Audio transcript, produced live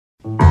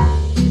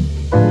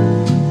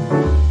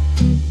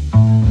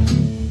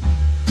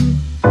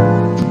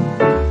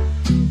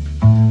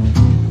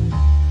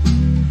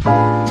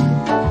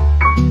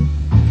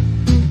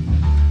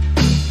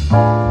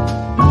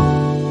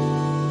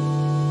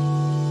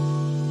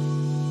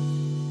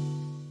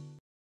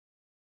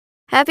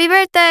Happy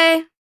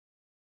birthday!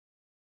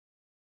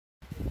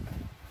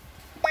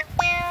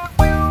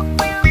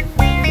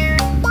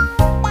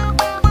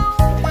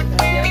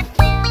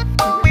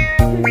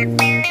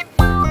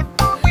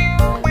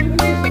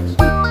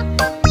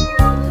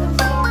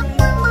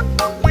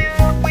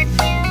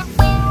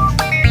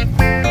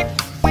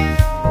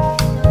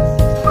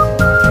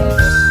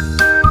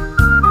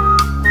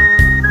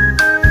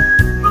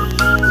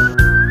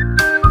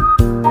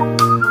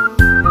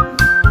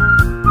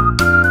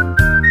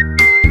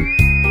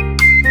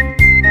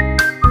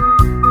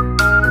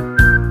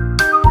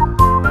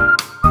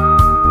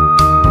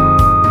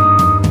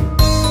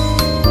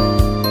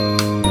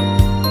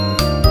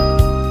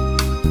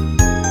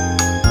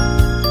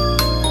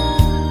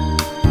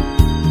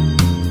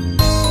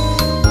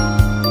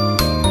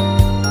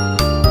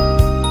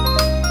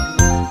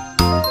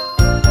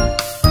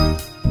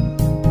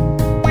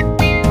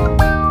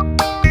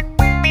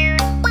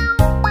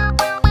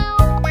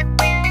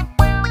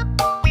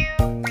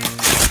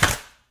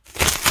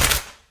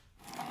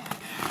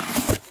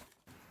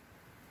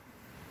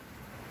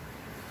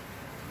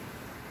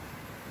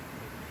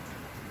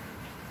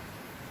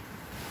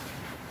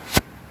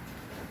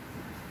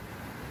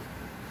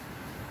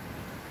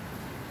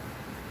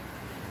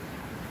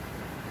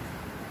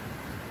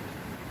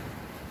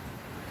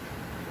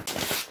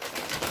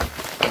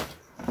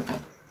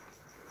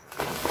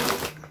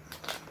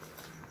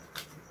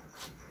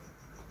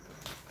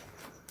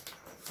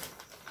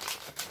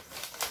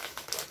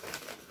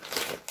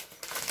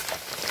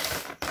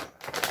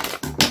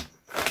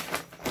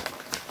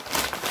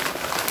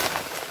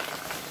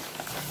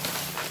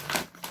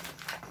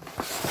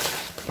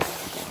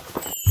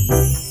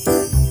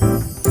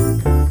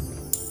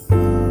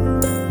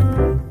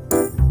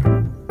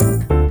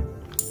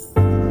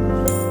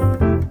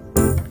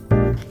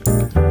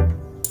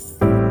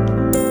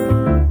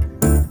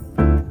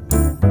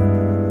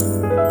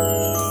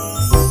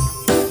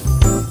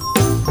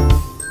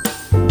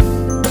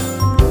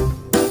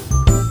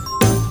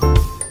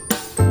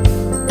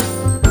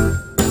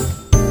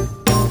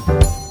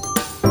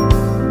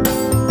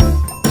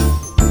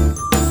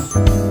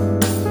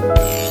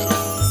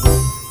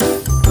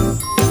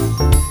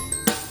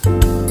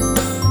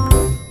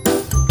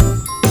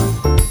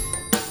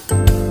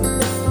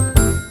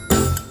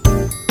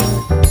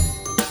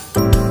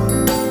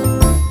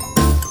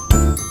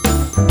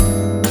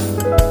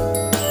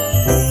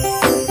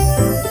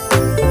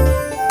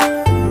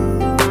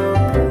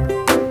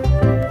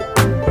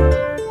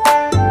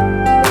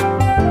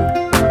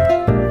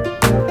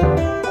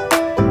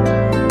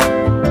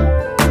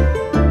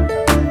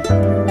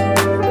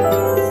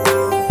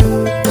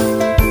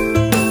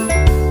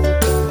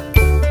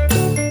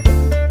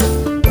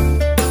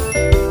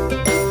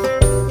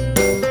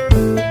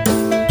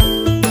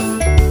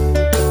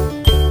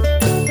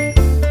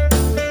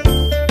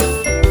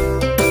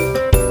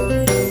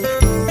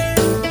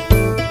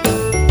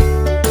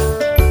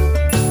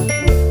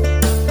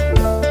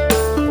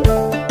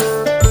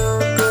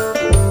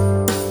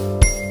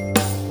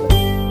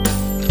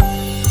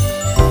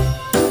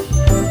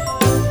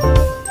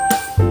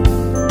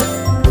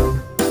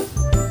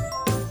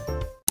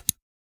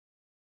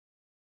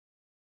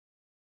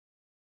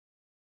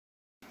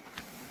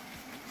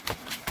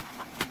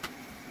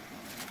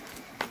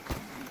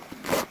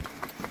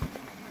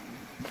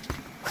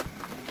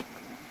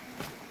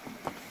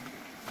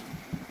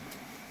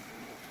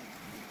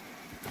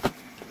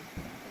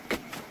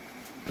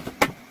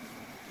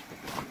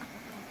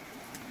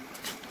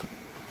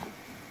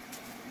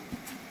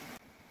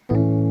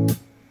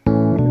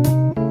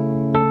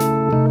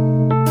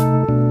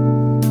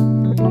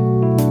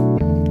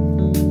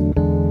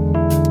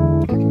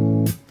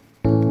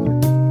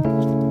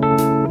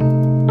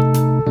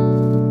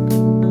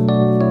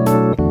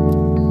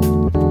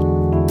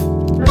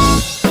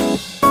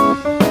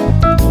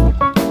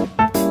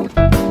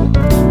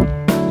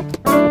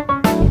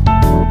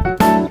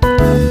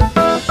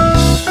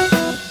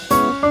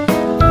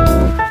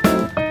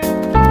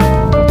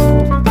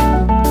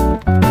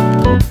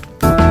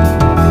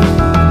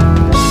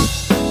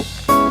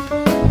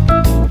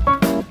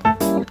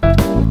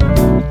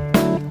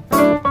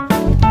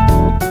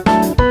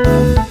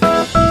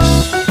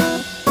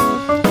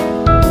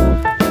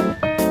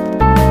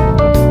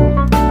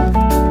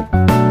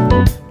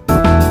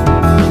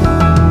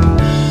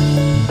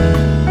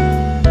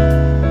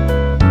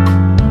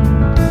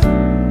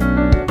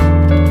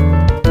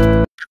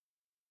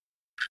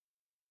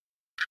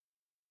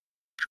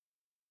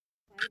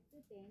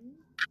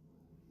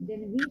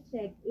 Then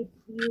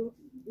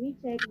we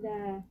check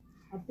the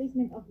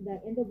placement of the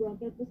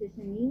endobronchial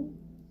positioning.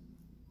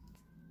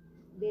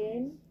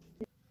 Then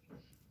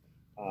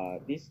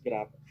this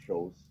graph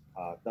shows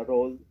the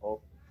role of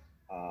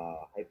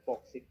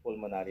hypoxic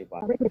pulmonary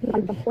vascular in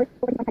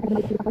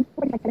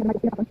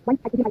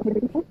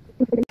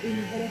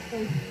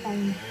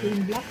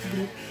electrospine block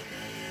group,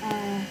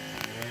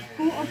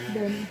 two of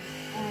them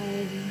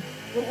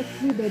were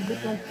excluded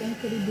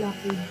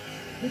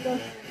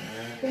because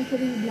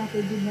sensory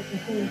blockage did not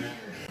occur.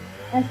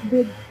 as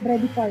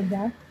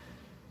bradycardia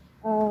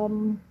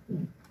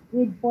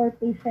with 4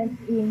 patients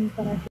in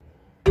Paranaque.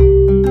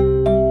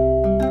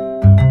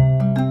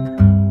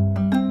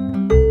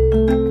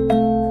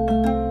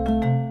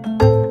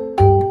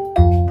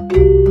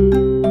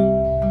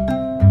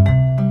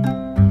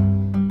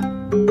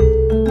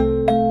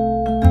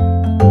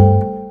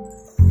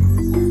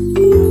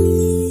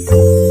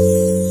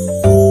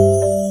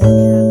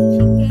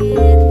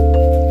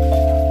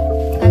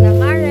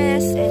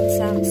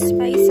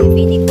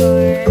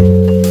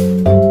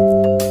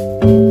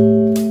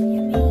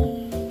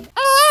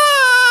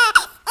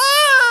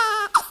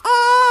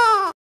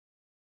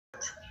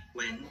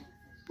 When,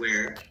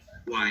 where,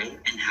 why,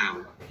 and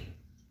how.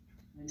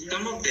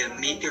 Some of them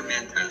may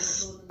torment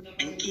us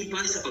and keep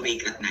us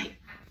awake at night.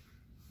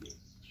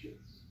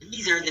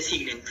 These are the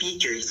salient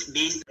features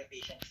based on the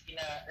patients in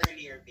an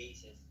earlier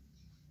basis.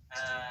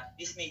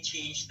 This may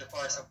change the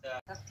course of the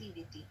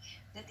activity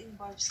that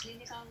involves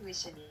clinical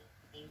reasoning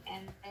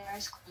and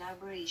requires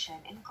collaboration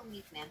and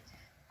commitment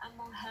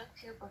among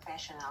healthcare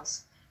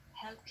professionals,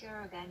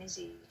 healthcare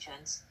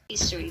organizations,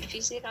 history,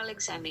 physical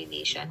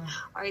examination,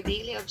 or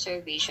daily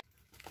observation.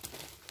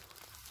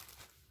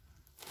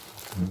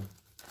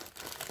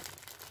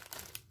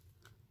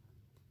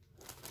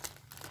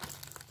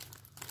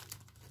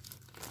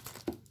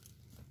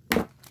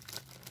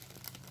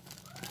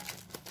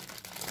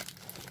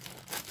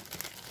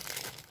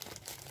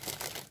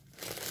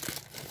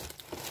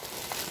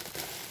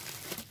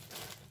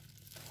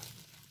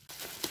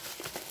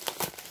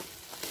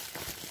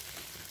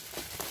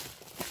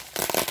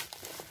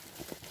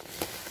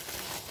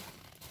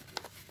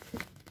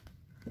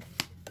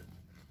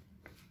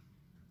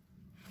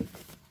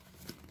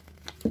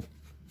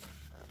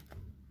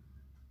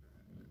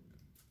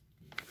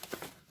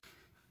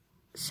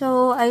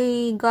 So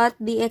I got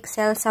the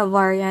Excelsa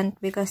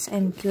variant because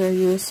I'm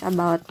curious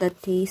about the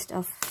taste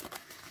of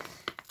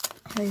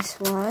this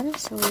one.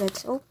 So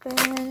let's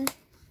open.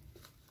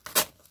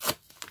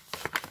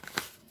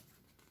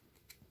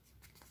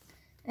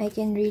 I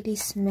can really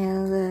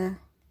smell the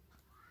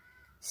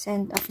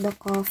scent of the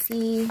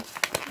coffee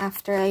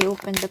after I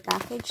open the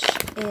package,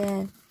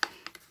 and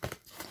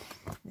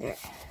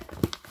there.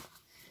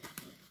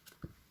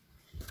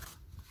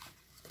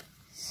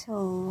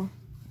 So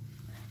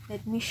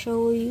let me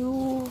show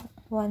you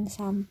one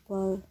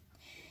sample.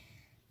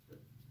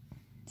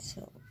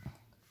 So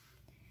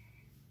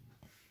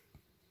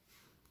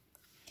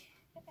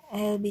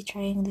I'll be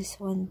trying this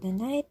one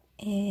tonight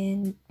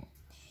and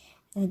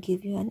I'll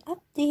give you an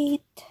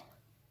update.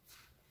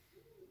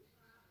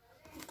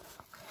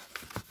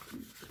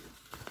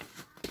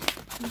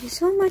 Thank you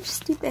so much,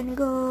 Step and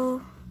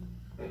Go.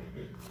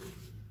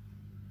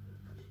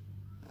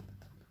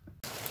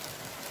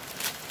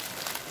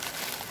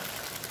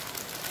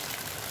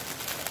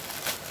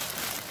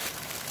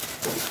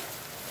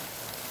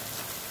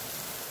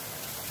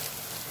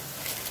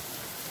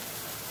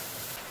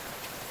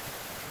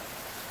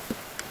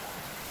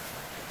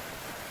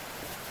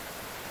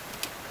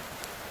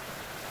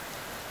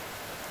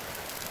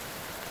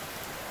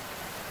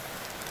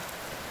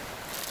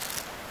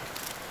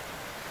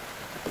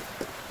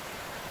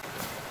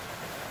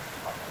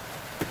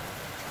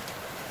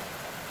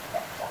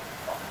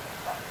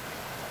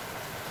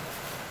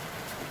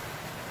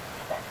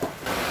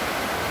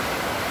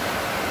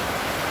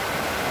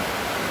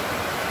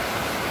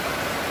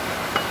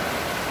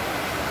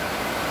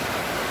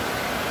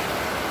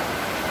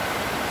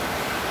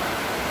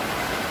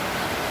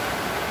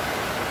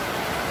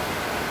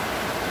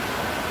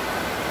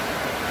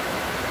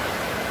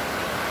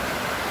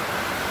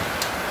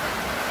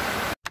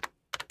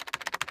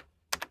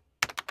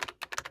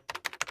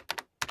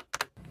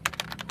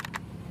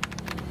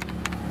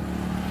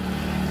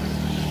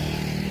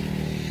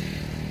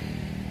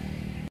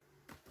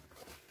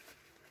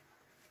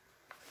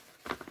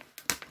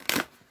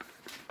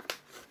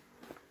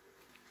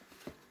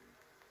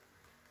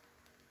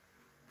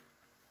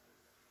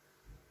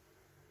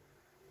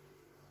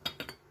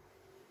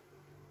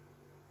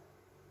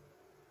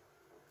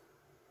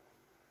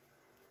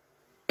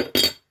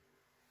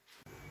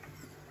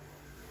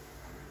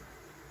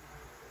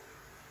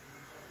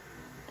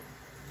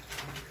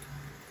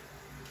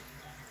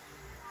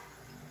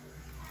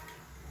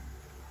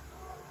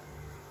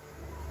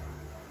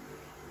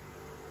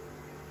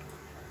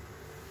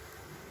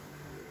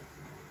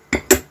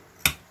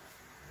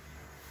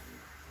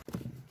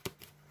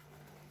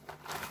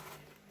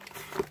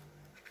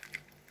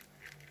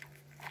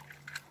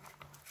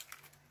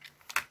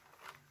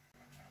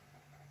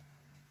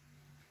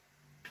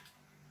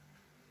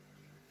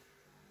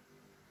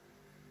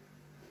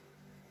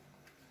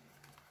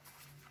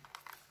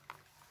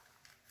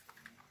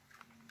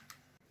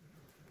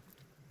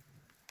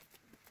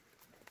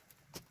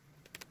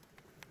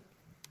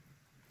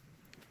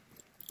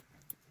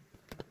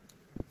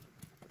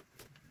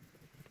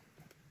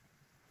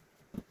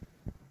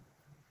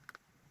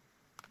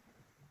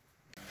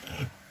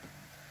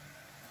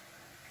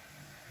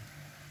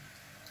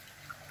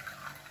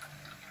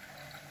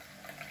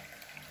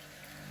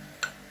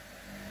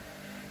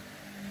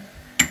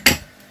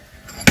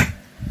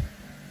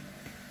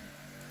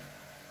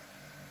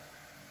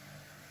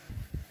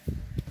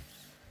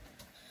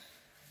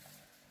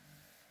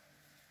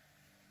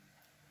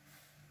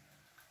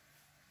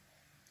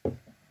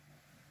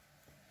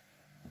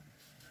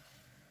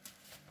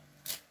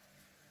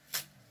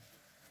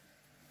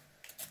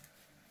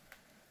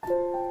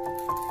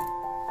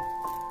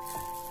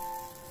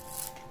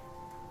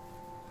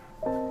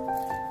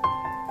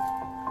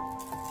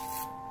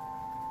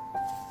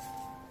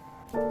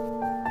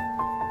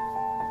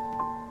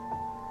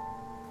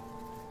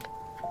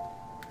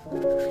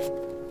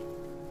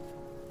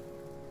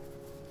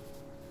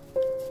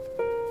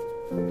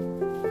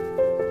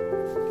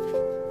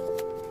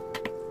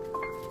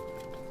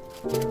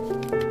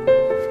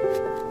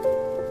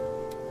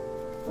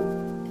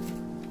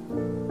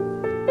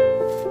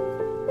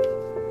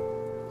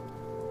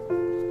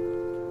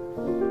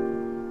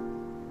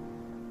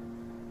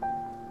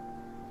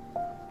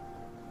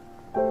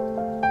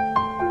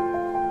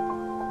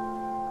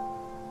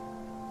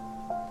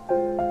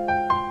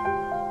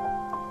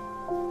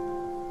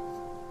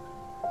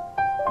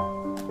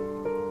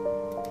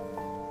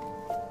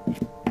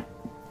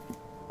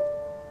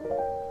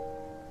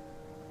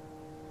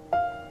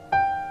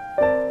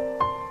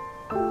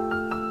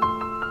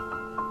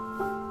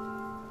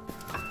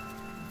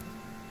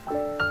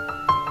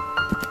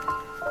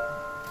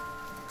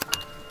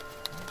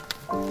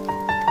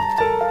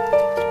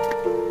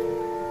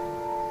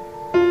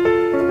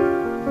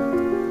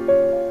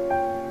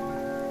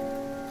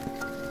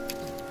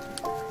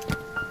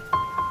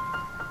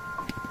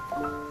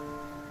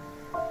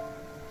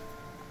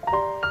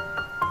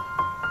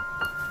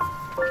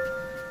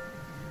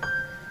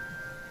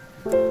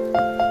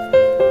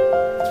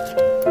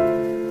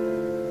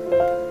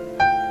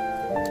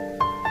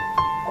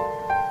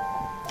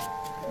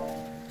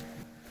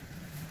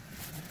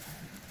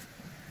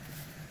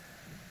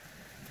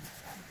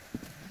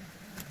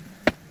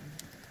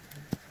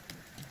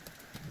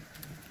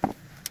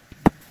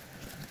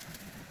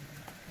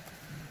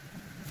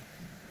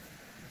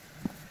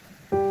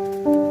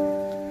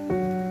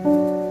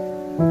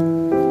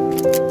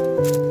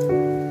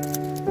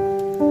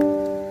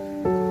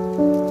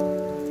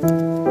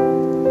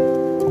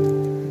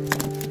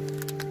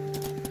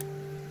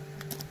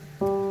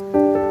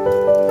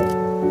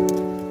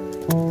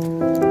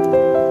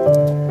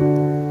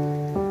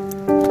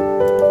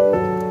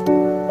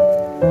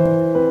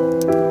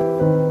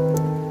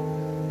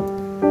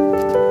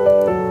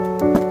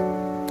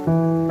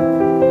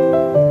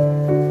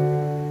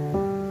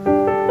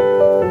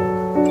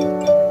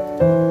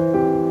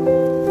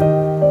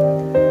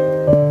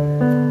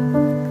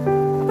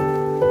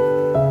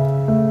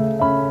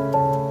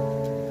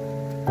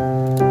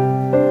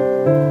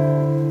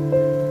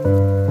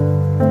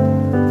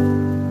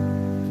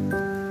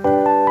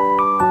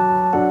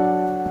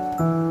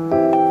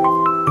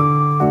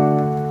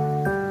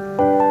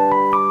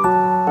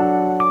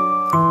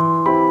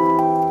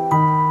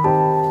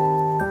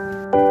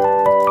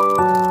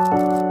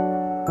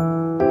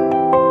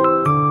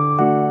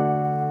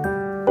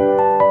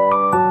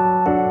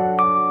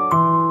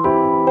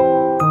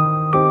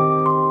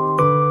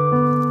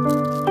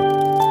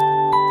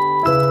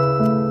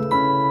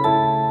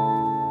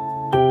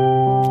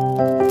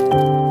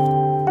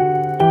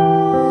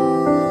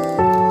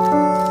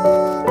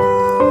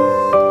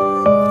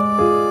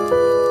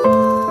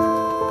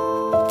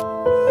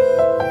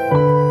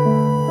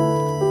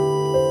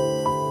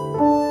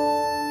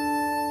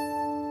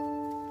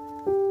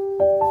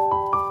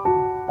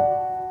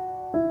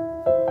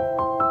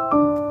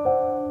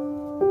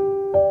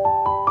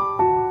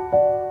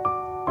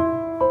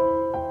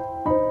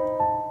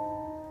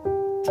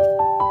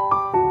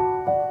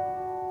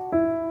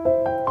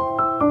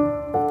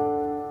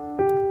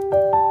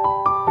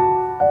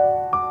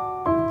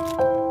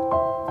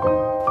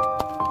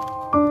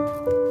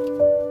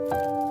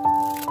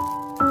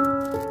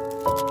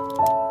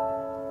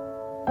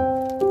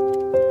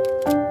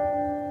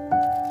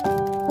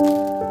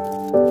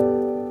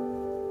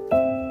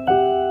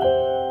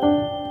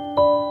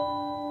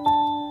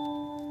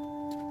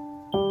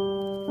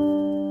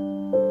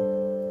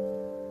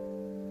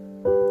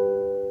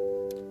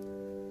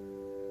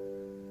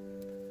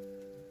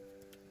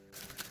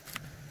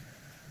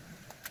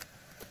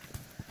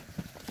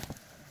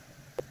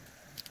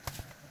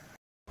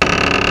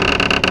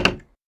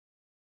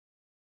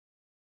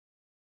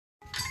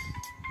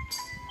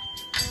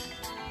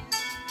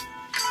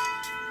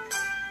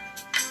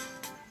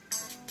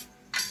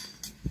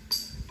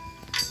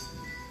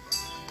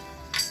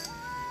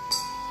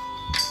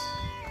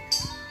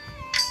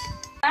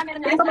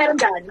 Ano pa meron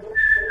dyan?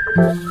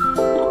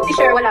 Si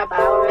Cher, wala pa.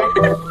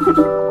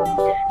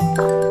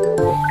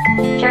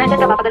 Cher, dyan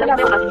ka ba? Padala mo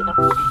yung kasi ito.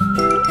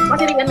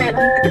 Kasi rin yan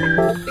meron.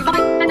 Yung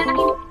bakit na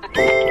nanahimik?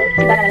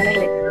 Si Dana na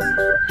nanahimik.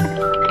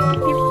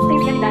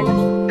 Si Dana.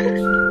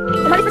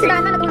 Tumalis pa si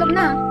Dana, natulog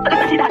na. Tumalis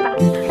pa si Dana.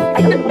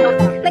 Ay, natulog na.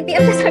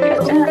 Nag-PM siya sa akin.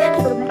 Natulog na.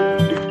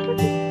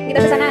 Hindi na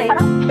siya sanay.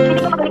 Parang,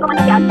 hindi ko magaling ko man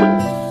yan.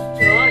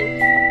 Yun.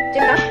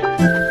 Diyan ka?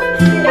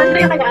 Yan na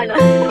yung kanya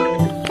ano.